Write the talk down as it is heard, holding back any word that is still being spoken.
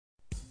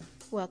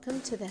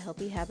Welcome to the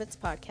Healthy Habits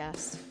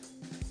Podcast.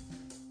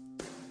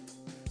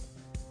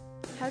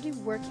 How do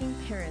working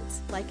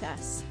parents like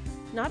us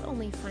not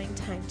only find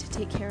time to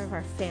take care of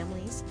our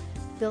families,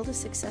 build a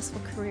successful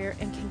career,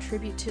 and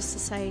contribute to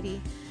society,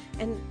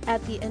 and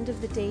at the end of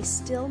the day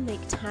still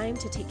make time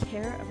to take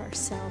care of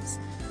ourselves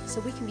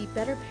so we can be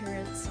better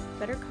parents,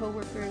 better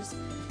coworkers,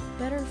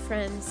 better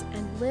friends,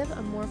 and live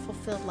a more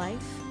fulfilled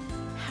life?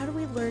 How do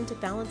we learn to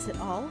balance it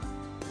all?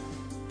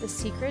 The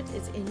secret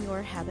is in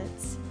your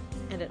habits,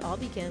 and it all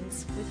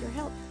begins with your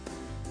health.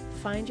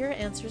 Find your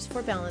answers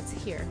for balance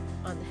here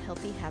on the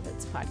Healthy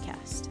Habits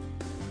Podcast.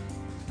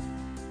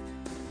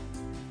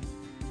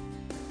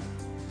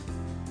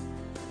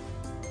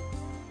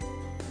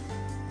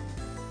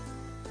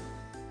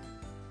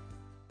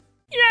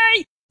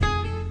 Yay!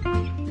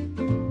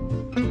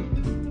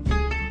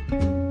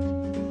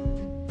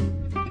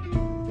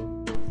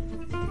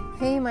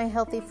 Hey, my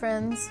healthy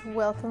friends.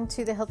 Welcome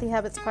to the Healthy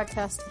Habits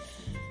Podcast.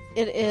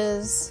 It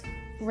is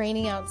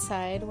raining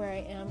outside where I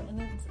am,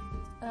 and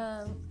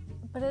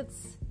but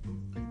it's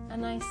a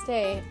nice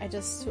day. I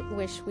just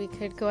wish we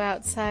could go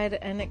outside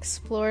and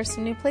explore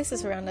some new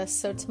places around us.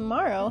 So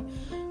tomorrow,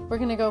 we're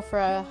going to go for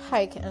a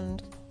hike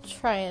and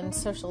try and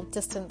social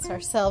distance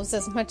ourselves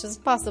as much as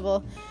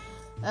possible,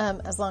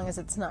 as long as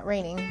it's not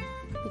raining,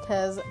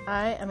 because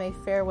I am a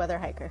fair weather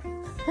hiker.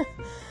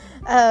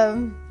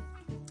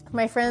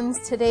 My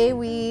friends, today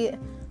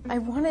I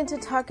wanted to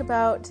talk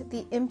about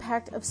the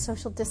impact of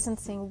social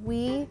distancing.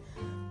 We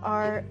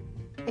are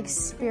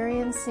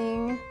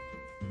experiencing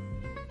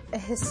a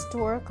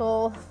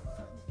historical,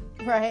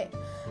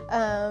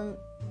 a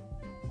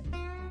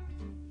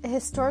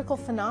historical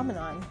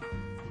phenomenon,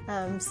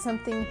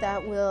 something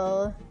that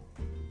will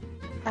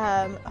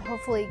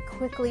hopefully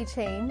quickly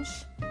change,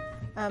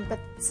 but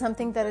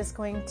something that is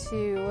going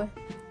to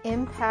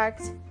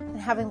impact and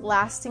have a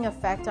lasting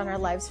effect on our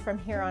lives from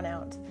here on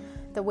out.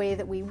 The way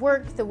that we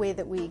work, the way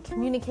that we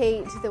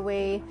communicate, the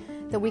way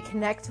that we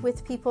connect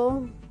with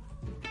people.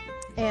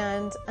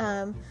 And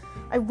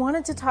I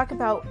wanted to talk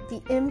about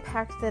the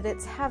impact that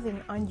it's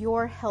having on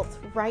your health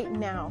right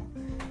now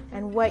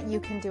and what you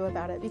can do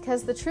about it.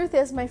 Because the truth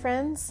is, my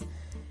friends,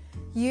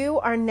 you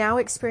are now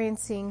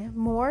experiencing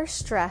more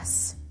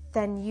stress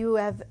than you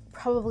have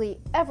probably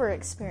ever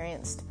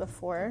experienced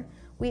before.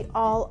 We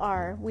all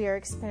are. We are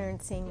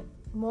experiencing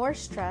more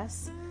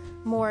stress,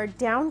 more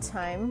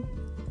downtime.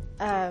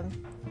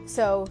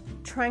 So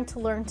trying to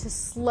learn to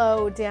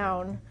slow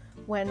down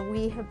when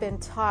we have been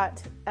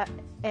taught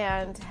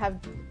and have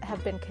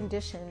been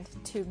conditioned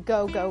to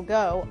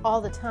go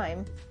all the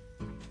time.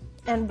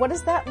 And what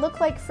does that look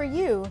like for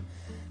you?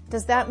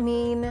 Does that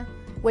mean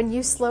when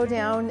you slow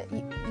down,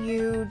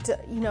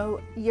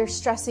 you're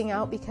stressing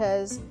out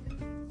because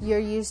you're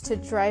used to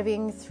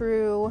driving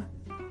through,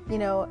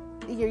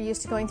 you're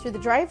used to going through the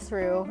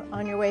drive-thru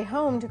on your way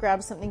home to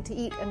grab something to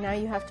eat, and now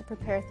you have to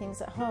prepare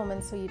things at home,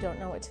 and so you don't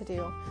know what to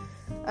do.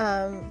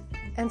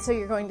 And so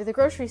you're going to the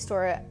grocery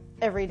store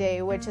every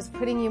day, which is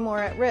putting you more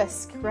at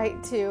risk,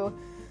 right, to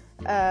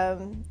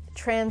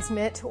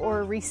transmit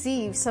or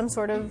receive some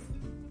sort of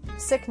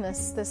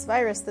sickness, this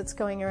virus that's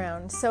going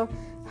around. So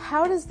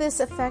how does this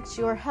affect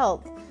your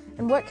health,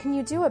 and what can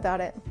you do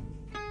about it?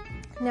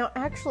 Now,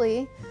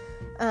 actually,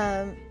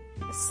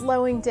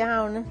 slowing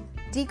down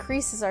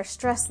decreases our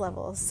stress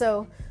levels.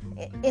 So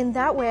in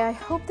that way, I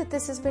hope that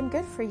this has been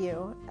good for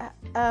you.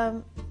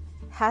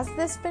 Has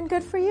this been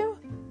good for you?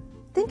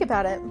 Think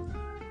about it.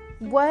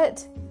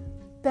 What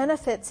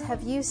benefits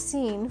have you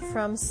seen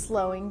from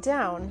slowing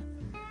down?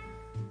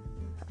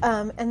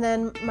 And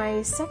then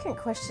my second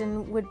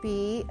question would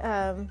be,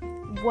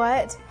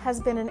 what has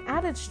been an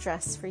added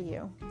stress for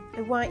you?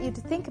 I want you to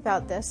think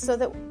about this so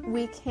that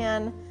we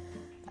can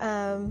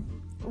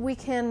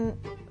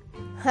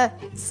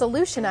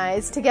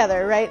solutionize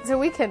together, right? So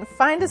we can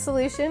find a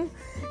solution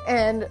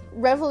and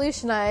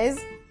revolutionize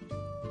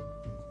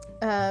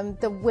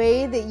the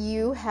way that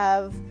you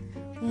have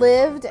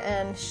lived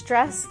and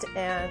stressed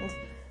and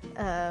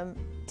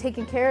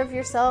taken care of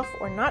yourself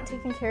or not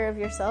taken care of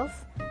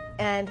yourself,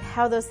 and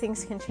how those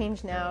things can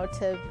change now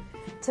to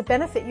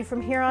benefit you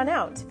from here on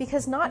out.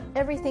 Because not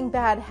everything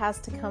bad has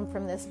to come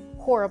from this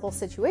horrible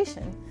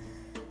situation.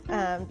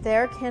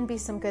 There can be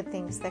some good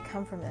things that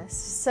come from this.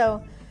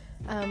 So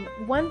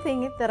one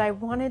thing that I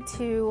wanted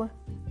to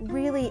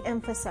really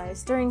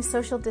emphasize during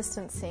social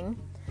distancing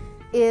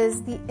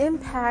is the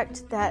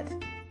impact that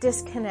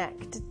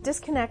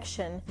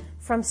disconnection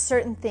from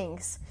certain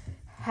things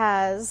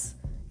has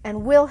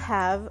and will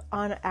have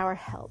on our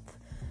health.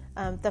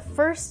 The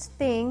first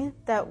thing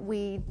that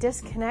we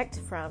disconnect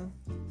from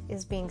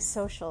is being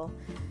social.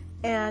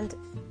 And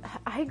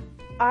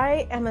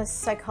I am a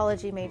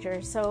psychology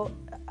major, so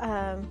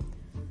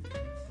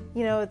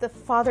the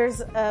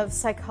fathers of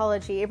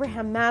psychology,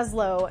 Abraham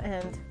Maslow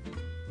and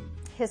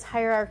his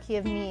hierarchy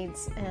of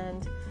needs,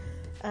 and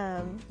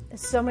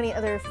so many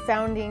other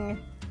founding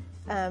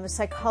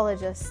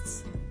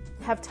psychologists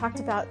have talked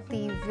about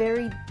the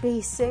very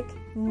basic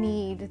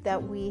need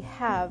that we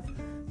have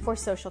for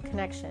social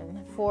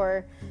connection,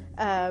 for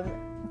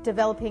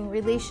developing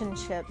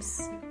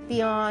relationships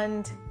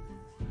beyond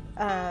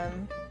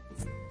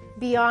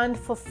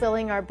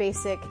fulfilling our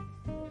basic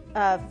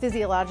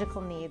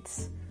physiological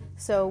needs.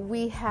 So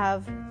we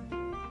have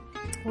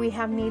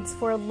needs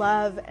for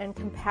love and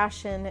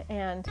compassion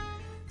and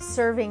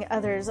serving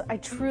others. I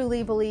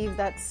truly believe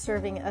that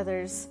serving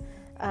others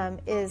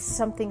is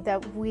something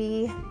that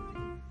we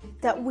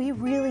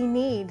really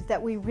need,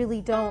 that we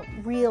really don't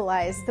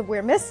realize that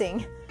we're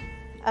missing.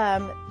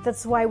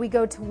 That's why we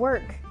go to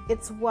work.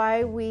 It's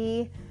why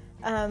we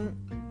do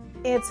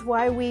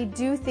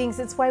things.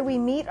 It's why we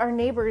meet our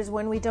neighbors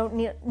when we don't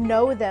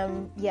know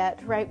them yet,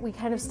 right? We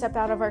kind of step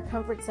out of our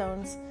comfort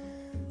zones.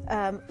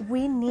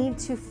 We need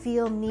to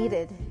feel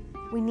needed.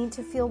 We need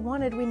to feel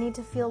wanted. We need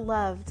to feel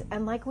loved,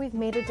 and like we've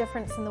made a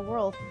difference in the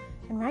world.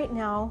 And right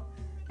now,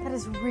 that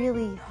is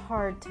really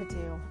hard to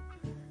do.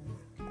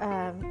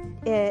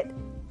 It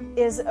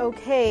is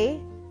okay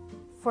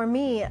for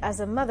me as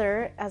a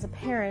mother, as a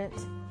parent,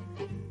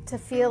 to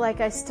feel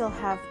like I still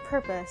have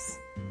purpose.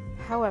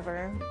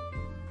 However,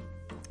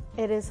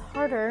 it is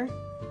harder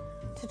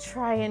to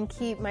try and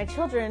keep my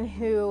children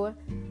who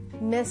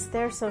miss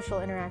their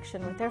social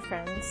interaction with their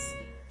friends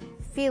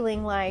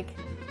feeling like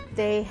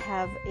they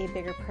have a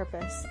bigger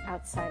purpose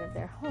outside of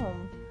their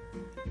home.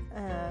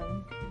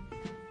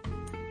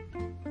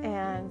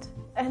 And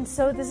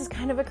so this is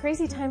kind of a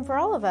crazy time for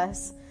all of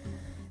us.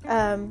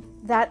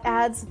 That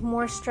adds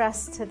more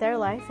stress to their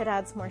life. It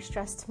adds more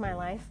stress to my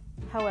life.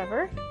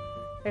 However,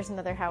 there's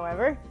another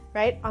however,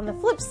 right? On the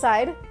flip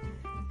side,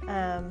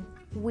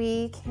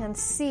 we can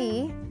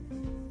see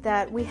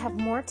that we have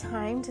more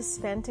time to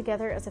spend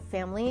together as a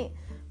family.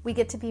 We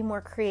get to be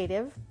more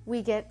creative.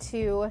 We get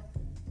to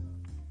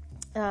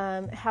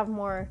have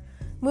more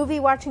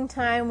movie watching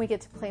time. We get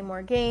to play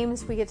more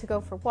games. We get to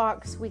go for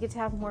walks. We get to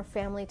have more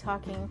family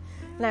talking.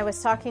 And I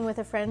was talking with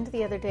a friend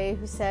the other day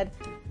who said,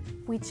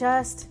 we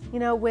just,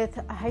 with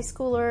a high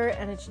schooler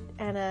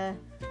and a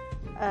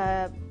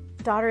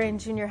daughter in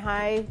junior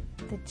high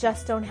that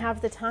just don't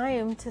have the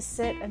time to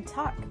sit and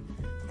talk.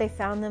 They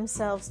found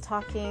themselves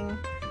talking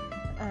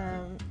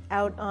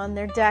out on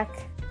their deck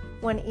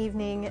one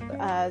evening.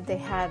 They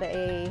had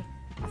a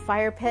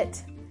fire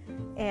pit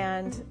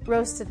and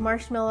roasted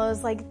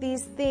marshmallows. Like,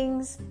 these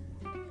things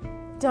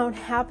don't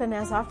happen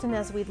as often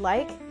as we'd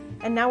like,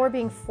 and now we're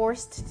being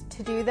forced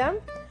to do them.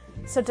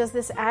 So does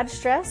this add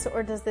stress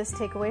or does this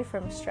take away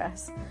from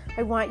stress?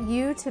 I want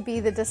you to be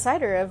the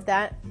decider of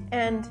that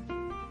and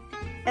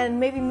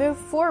maybe move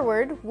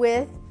forward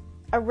with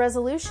a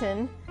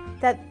resolution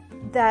that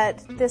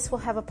this will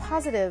have a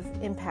positive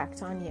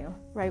impact on you,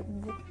 right?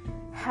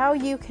 How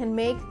you can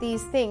make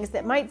these things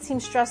that might seem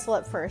stressful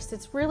at first.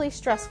 It's really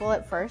stressful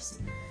at first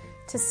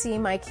to see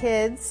my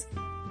kids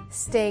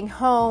staying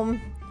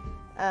home,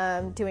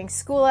 doing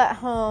school at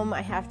home.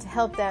 I have to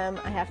help them.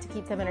 I have to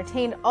keep them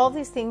entertained. All of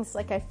these things,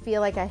 like, I feel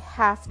like I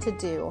have to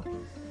do,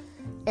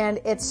 and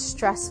it's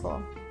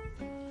stressful.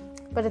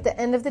 But at the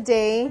end of the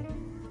day,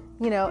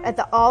 at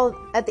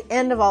the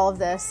end of all of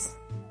this,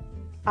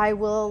 I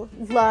will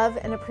love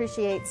and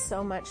appreciate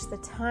so much the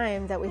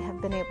time that we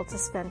have been able to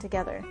spend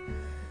together.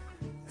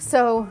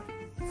 So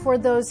for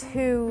those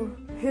who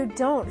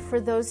don't,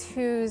 for those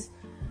whose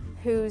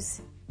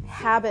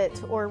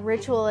habit or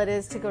ritual it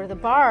is to go to the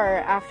bar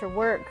after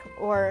work,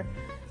 or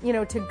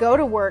to go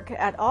to work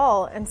at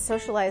all and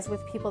socialize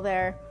with people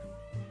there,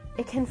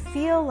 it can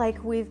feel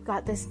like we've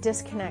got this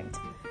disconnect,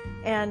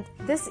 and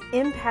this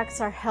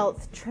impacts our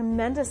health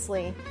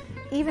tremendously,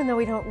 even though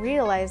we don't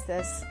realize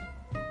this.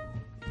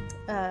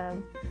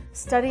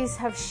 Studies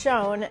have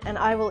shown, and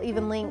I will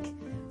even link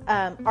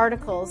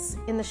articles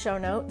in the show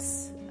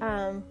notes,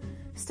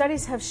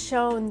 studies have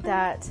shown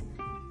that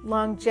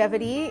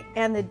longevity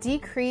and the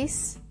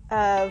decrease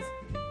of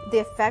the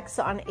effects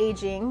on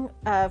aging,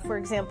 for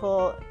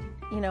example,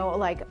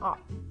 like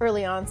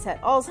early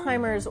onset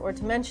Alzheimer's or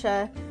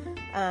dementia,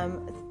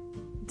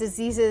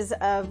 diseases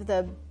of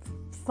the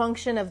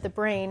function of the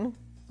brain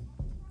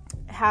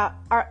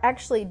are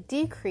actually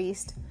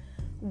decreased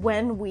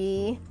when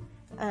we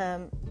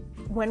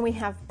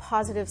have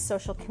positive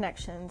social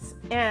connections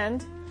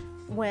and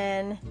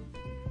when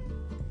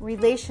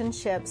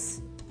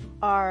relationships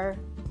are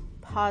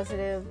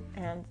positive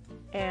and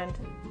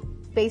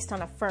based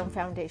on a firm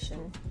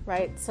foundation,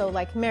 right? So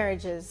like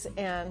marriages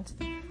and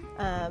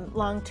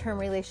long-term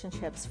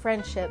relationships,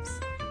 friendships.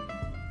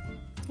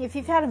 If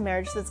you've had a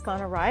marriage that's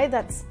gone awry,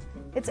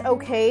 it's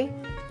okay.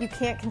 You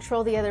can't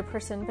control the other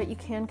person, but you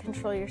can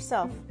control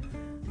yourself.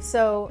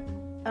 So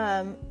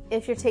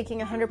if you're taking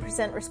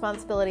 100%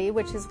 responsibility,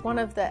 which is one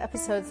of the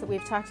episodes that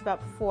we've talked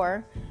about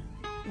before,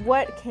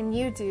 what can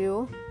you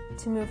do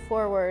to move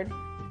forward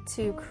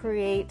to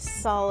create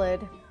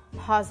solid,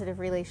 positive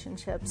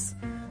relationships?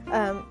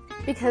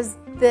 Because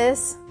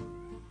this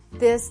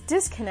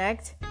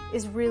disconnect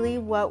is really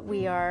what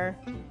we are,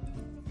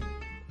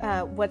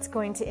 what's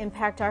going to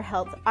impact our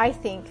health, I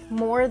think,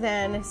 more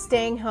than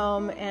staying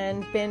home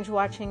and binge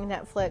watching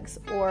Netflix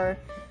or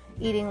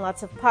eating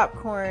lots of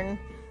popcorn,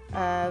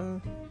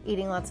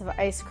 eating lots of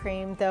ice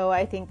cream, though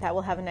I think that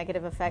will have a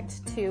negative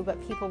effect too,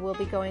 but people will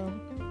be going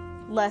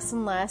less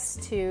and less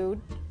to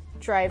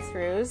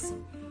drive-thrus,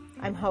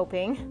 I'm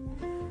hoping.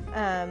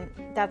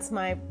 That's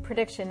my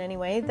prediction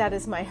anyway. That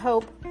is my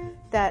hope,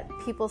 that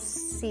people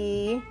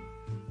see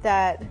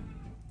that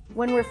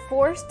when we're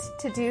forced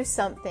to do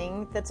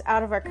something that's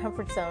out of our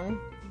comfort zone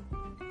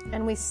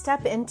and we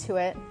step into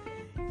it,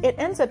 it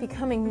ends up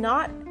becoming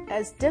not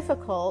as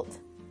difficult.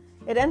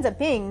 It ends up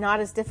being not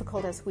as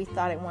difficult as we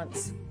thought it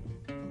once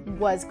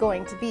was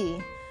going to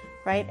be,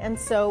 right? And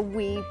so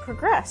we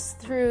progress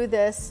through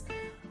this,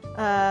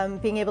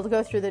 being able to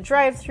go through the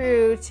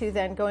drive-thru, to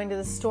then going to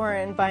the store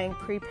and buying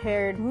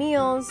prepared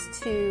meals,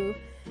 to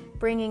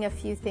bringing a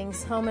few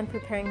things home and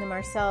preparing them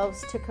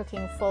ourselves, to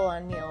cooking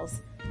full-on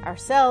meals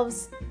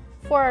ourselves,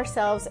 for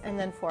ourselves, and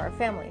then for our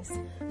families.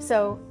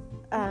 So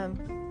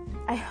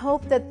I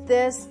hope that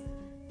this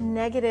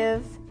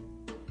negative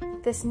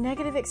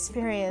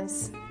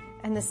experience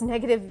and this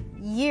negative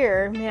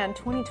year, man,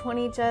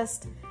 2020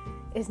 just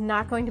is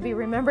not going to be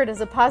remembered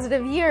as a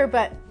positive year,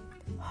 but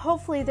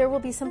hopefully there will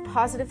be some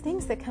positive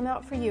things that come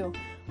out for you.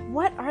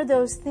 What are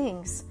those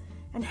things?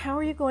 And how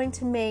are you going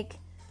to make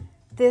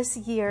this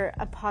year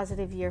a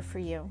positive year for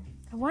you?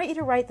 I want you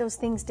to write those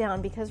things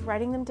down, because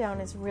writing them down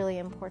is really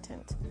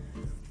important.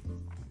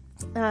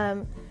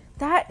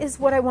 That is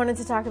what I wanted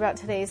to talk about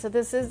today. So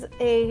this is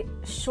a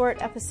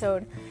short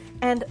episode.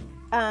 And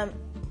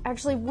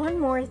actually, one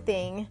more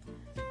thing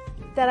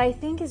that I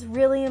think is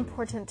really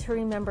important to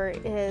remember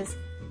is,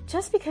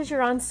 just because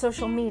you're on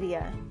social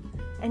media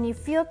and you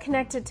feel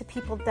connected to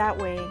people that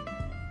way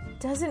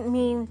doesn't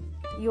mean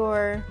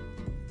you're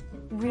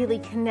really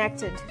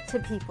connected to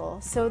people.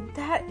 So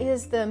that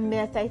is the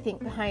myth, I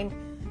think, behind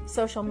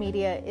social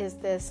media, is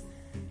this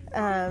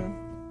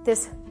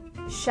this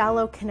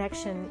shallow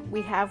connection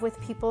we have with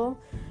people,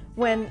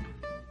 when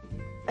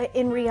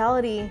in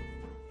reality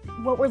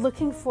what we're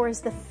looking for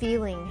is the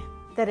feeling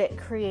that it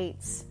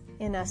creates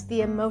in us,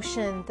 the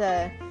emotion,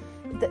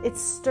 it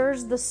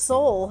stirs the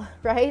soul,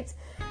 right?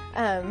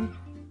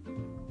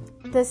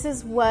 This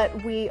is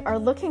what we are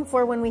looking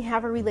for when we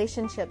have our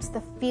relationships,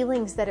 the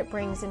feelings that it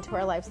brings into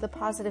our lives, the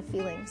positive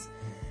feelings.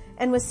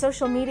 And with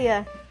social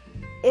media,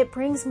 it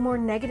brings more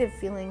negative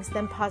feelings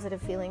than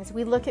positive feelings.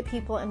 We look at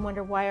people and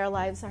wonder why our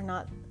lives are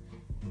not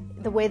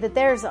the way that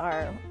theirs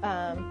are,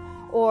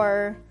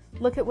 or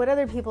look at what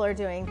other people are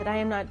doing that I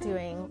am not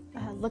doing.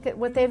 Look at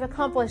what they've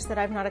accomplished that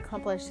I've not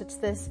accomplished. It's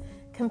this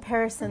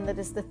comparison that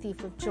is the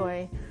thief of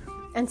joy.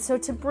 And so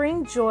to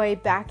bring joy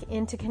back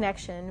into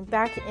connection,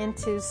 back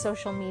into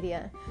social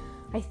media,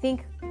 I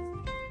think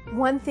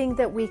one thing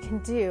that we can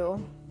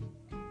do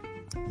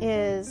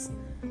is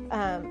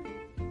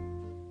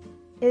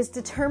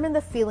determine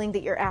the feeling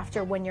that you're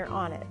after when you're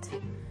on it.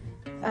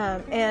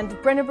 And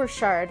Brendon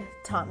Burchard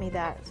taught me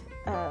that.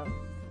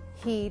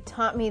 He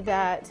taught me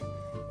that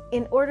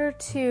in order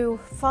to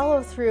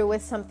follow through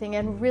with something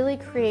and really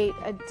create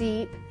a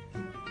deep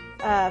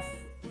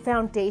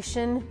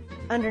foundation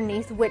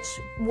underneath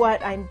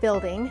what I'm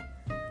building,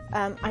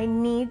 I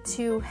need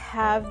to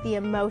have the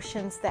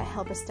emotions that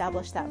help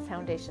establish that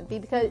foundation.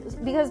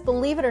 Because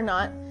believe it or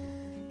not,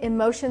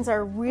 emotions are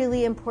a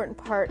really important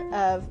part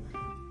of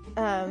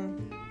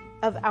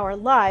our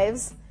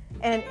lives.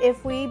 And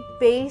if we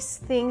base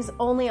things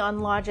only on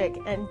logic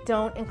and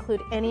don't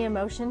include any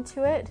emotion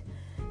to it,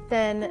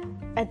 then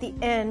at the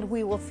end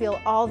we will feel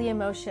all the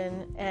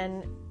emotion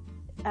and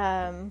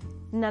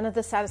none of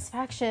the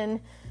satisfaction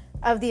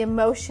of the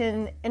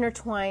emotion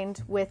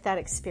intertwined with that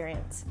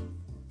experience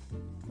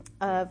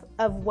of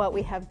what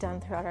we have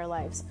done throughout our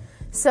lives.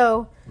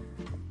 So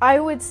I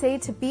would say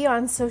to be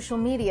on social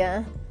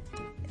media,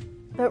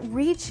 but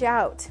reach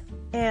out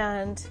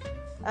and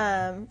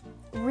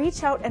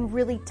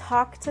really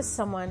talk to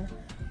someone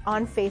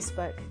on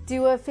Facebook.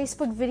 Do a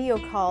Facebook video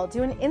call,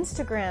 do an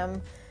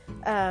Instagram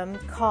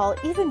call,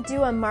 even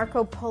do a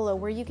Marco Polo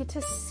where you get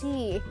to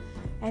see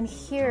and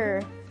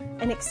hear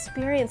and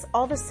experience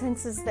all the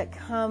senses that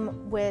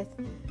come with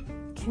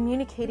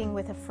communicating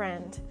with a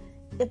friend.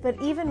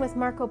 But even with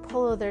Marco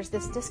Polo, there's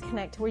this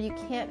disconnect where you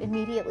can't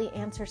immediately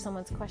answer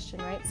someone's question,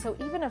 right? So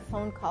even a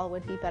phone call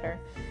would be better.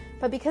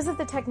 But because of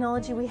the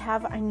technology we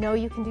have, I know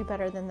you can do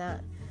better than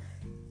that.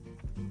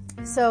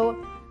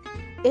 So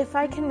if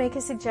I can make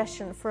a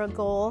suggestion for a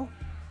goal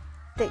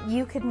that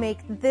you could make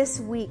this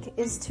week,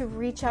 is to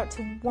reach out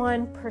to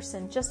one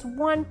person, just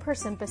one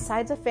person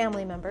besides a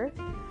family member,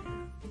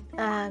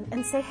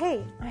 and say,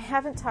 hey, I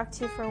haven't talked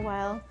to you for a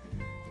while.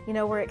 You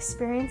know, we're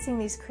experiencing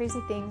these crazy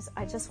things.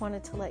 I just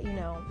wanted to let you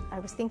know I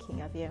was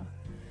thinking of you.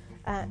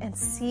 And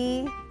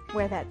see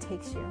where that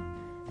takes you.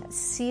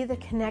 See the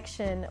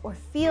connection, or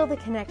feel the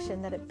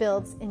connection that it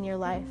builds in your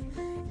life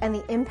and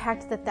the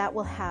impact that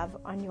will have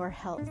on your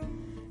health.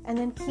 And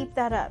then keep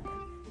that up,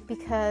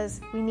 because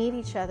we need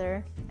each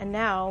other, and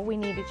now we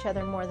need each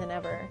other more than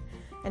ever.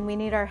 And we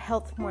need our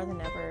health more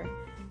than ever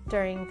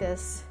during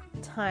this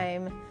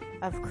time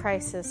of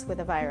crisis with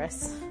a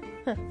virus.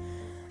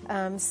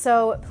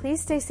 So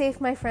please stay safe,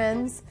 my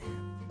friends,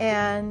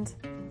 and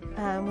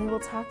We will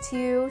talk to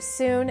you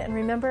soon. And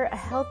remember, a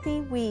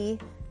healthy we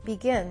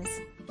begins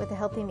with a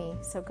healthy me.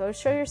 So go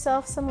show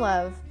yourself some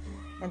love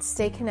and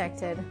stay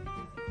connected.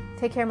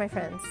 Take care, my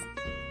friends.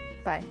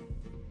 Bye.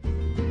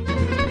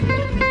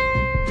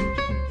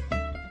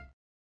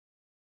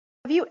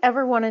 Have you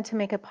ever wanted to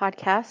make a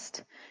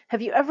podcast?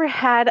 Have you ever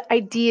had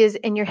ideas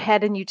in your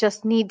head and you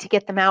just need to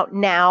get them out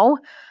now?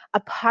 A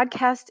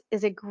podcast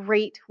is a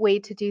great way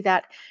to do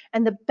that.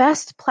 And the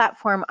best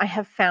platform I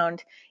have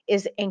found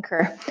is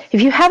Anchor.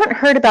 If you haven't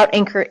heard about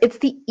Anchor, it's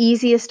the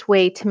easiest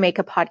way to make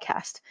a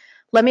podcast.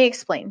 Let me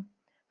explain.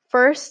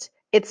 First,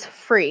 it's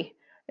free.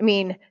 I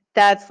mean,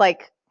 that's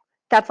like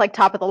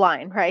top of the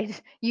line,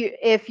 right?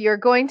 If you're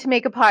going to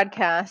make a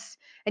podcast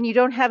and you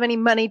don't have any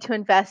money to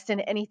invest in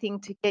anything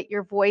to get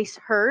your voice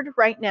heard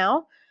right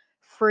now,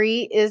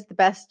 free is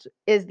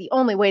the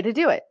only way to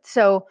do it.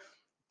 So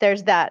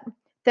there's that.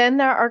 Then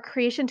there are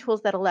creation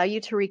tools that allow you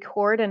to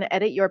record and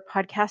edit your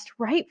podcast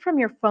right from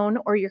your phone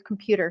or your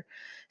computer.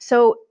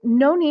 So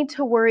no need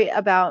to worry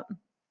about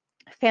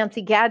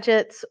fancy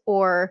gadgets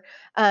or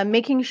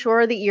making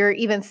sure that you're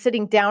even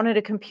sitting down at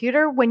a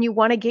computer when you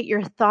want to get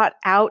your thought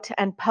out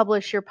and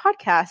publish your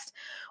podcast.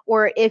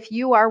 Or if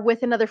you are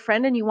with another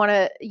friend and you want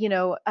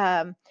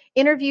to,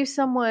 interview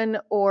someone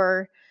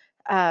or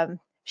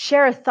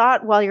share a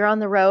thought while you're on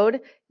the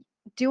road,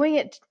 doing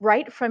it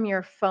right from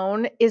your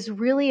phone is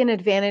really an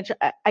advantage.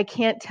 I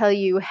can't tell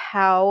you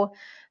how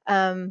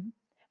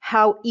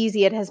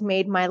easy it has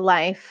made my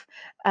life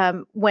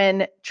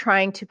when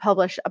trying to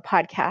publish a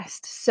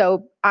podcast.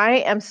 So I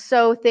am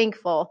so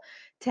thankful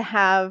to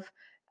have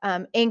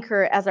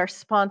Anchor as our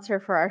sponsor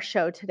for our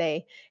show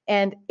today.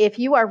 And if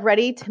you are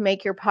ready to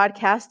make your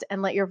podcast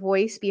and let your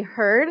voice be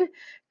heard,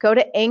 go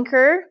to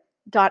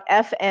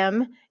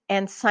anchor.fm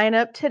and sign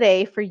up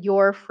today for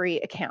your free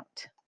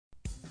account.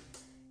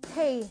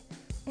 Hey,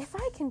 if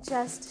I can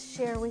just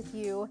share with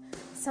you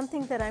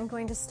something that I'm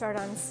going to start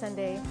on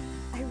Sunday,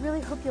 I really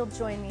hope you'll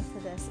join me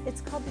for this.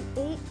 It's called the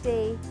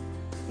 8-Day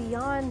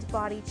Beyond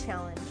Body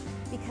Challenge,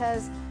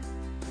 because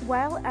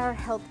while our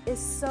health is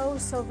so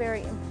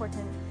very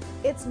important,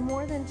 it's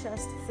more than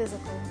just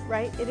physical,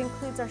 right? It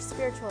includes our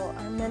spiritual,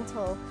 our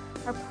mental,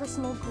 our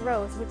personal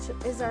growth, which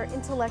is our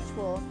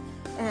intellectual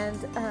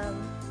and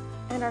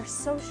our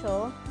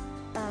social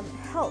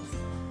health.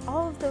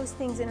 All of those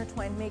things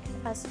intertwined make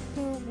us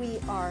who we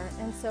are.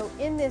 And so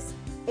in this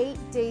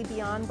 8-Day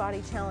Beyond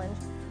Body Challenge,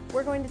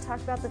 we're going to talk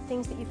about the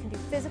things that you can do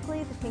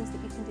physically, the things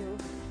that you can do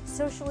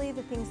socially,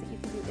 the things that you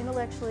can do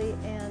intellectually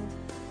and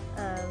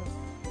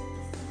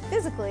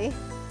physically,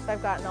 if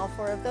I've gotten all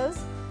 4 of those,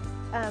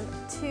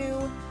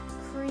 to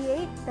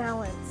create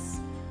balance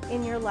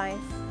in your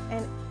life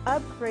and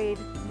upgrade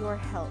your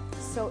health.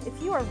 So if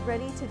you are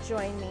ready to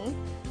join me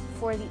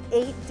for the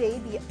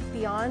 8-Day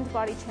Beyond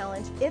Body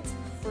Challenge, it's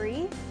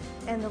free,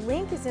 and the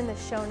link is in the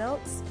show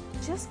notes.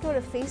 Just go to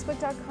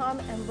facebook.com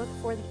and look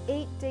for the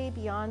 8-Day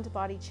Beyond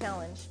Body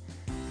Challenge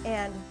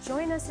and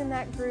join us in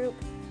that group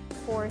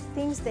for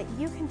things that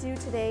you can do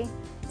today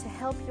to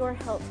help your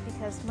health,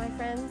 because my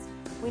friends,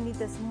 we need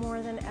this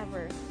more than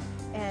ever,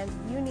 and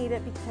you need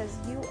it because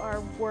you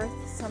are worth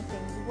something.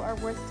 You are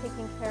worth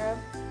taking care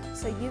of,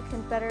 so you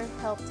can better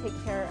help take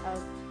care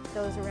of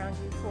those around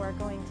you who are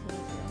going to need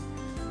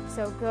you.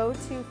 So go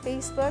to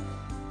Facebook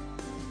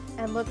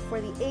and look for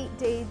the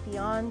 8-Day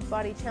Beyond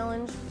Body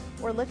Challenge,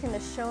 or look in the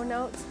show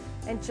notes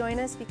and join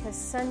us, because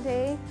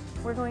Sunday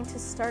we're going to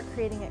start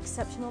creating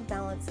exceptional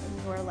balance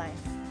in your life.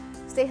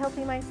 Stay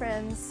healthy, my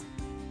friends.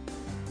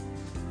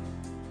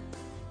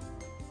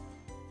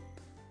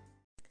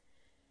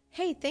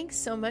 Hey, thanks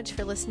so much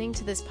for listening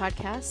to this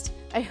podcast.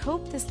 I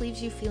hope this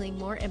leaves you feeling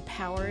more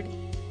empowered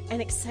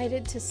and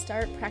excited to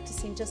start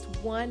practicing just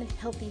one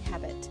healthy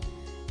habit.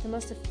 The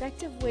most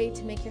effective way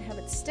to make your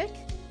habits stick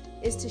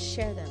is to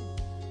share them.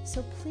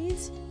 So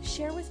please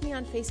share with me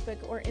on Facebook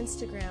or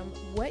Instagram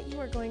what you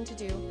are going to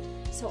do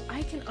so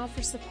I can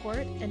offer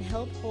support and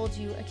help hold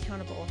you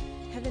accountable.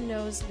 Heaven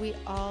knows we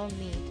all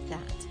need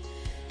that.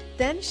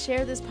 Then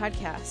share this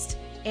podcast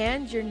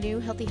and your new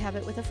healthy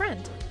habit with a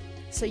friend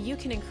so you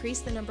can increase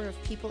the number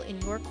of people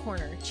in your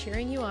corner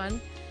cheering you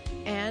on,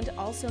 and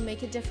also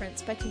make a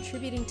difference by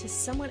contributing to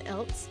someone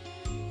else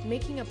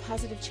making a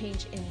positive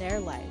change in their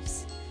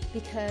lives.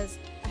 Because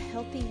a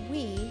healthy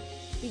we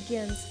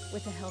begins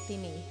with a healthy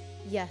me.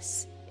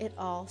 Yes, it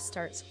all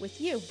starts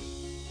with you.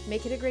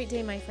 Make it a great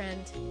day, my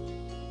friend.